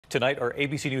Tonight, our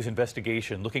ABC News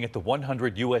investigation looking at the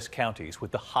 100 U.S. counties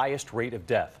with the highest rate of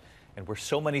death and where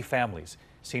so many families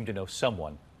seem to know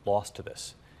someone lost to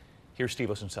this. Here's Steve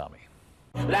Osensami.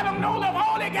 Let them know that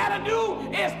all they got to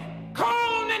do is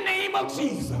call on the name of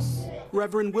Jesus.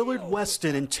 Reverend Willard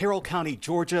Weston in Terrell County,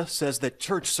 Georgia, says that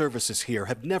church services here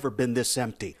have never been this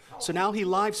empty. So now he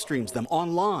live streams them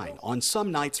online on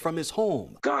some nights from his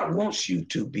home. God wants you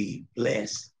to be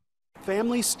blessed.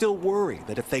 Families still worry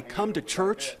that if they come to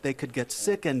church, they could get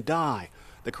sick and die.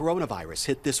 The coronavirus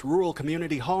hit this rural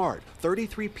community hard.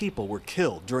 33 people were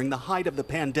killed during the height of the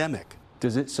pandemic.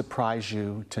 Does it surprise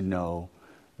you to know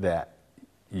that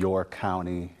your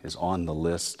county is on the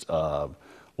list of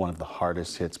one of the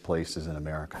hardest hit places in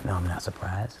America? No, I'm not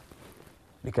surprised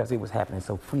because it was happening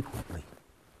so frequently.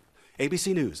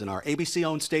 ABC News and our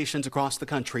ABC-owned stations across the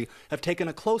country have taken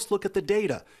a close look at the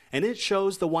data, and it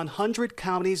shows the 100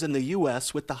 counties in the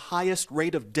U.S. with the highest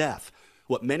rate of death.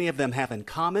 What many of them have in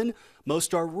common,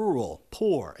 most are rural,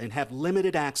 poor, and have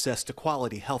limited access to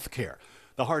quality health care.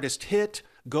 The hardest hit,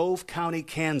 Gove County,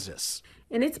 Kansas.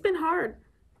 And it's been hard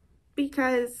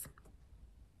because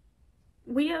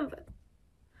we have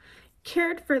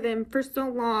cared for them for so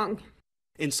long.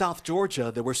 In South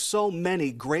Georgia, there were so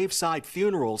many graveside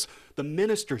funerals, the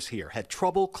ministers here had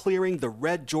trouble clearing the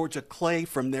red Georgia clay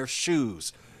from their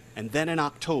shoes. And then in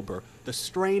October, the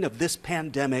strain of this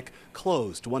pandemic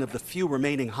closed one of the few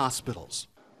remaining hospitals.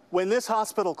 When this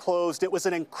hospital closed, it was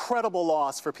an incredible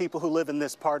loss for people who live in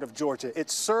this part of Georgia. It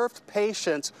served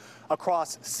patients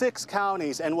across 6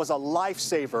 counties and was a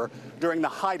lifesaver during the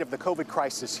height of the COVID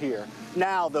crisis here.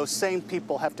 Now, those same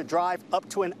people have to drive up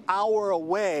to an hour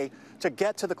away to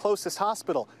get to the closest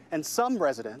hospital, and some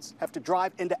residents have to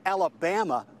drive into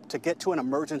Alabama to get to an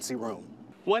emergency room.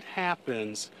 What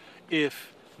happens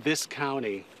if this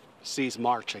county sees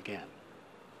March again?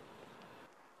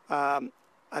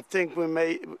 I think we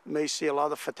may see a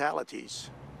lot of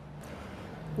fatalities.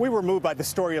 We were moved by the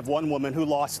story of one woman who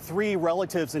lost 3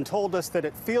 relatives and told us that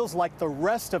it feels like the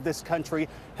rest of this country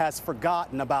has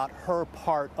forgotten about her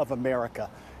part of America.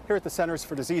 Here at the Centers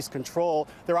for Disease Control,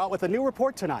 they're out with a new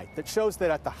report tonight that shows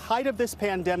that at the height of this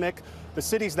pandemic, the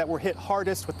cities that were hit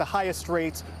hardest with the highest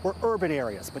rates were urban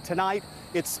areas. But tonight,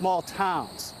 it's small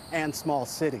towns and small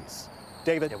cities.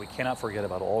 David? Yeah, we cannot forget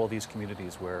about all of these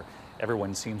communities where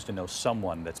everyone seems to know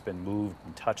someone that's been moved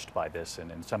and touched by this, and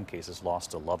in some cases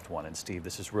lost a loved one. And Steve,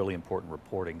 this is really important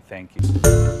reporting. Thank you.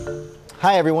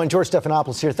 Hi everyone, George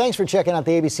Stephanopoulos here. Thanks for checking out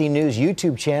the ABC News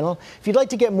YouTube channel. If you'd like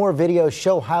to get more videos,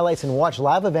 show highlights, and watch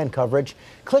live event coverage,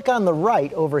 click on the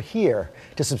right over here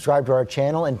to subscribe to our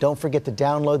channel, and don't forget to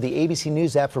download the ABC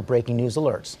News app for breaking news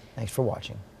alerts. Thanks for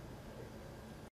watching.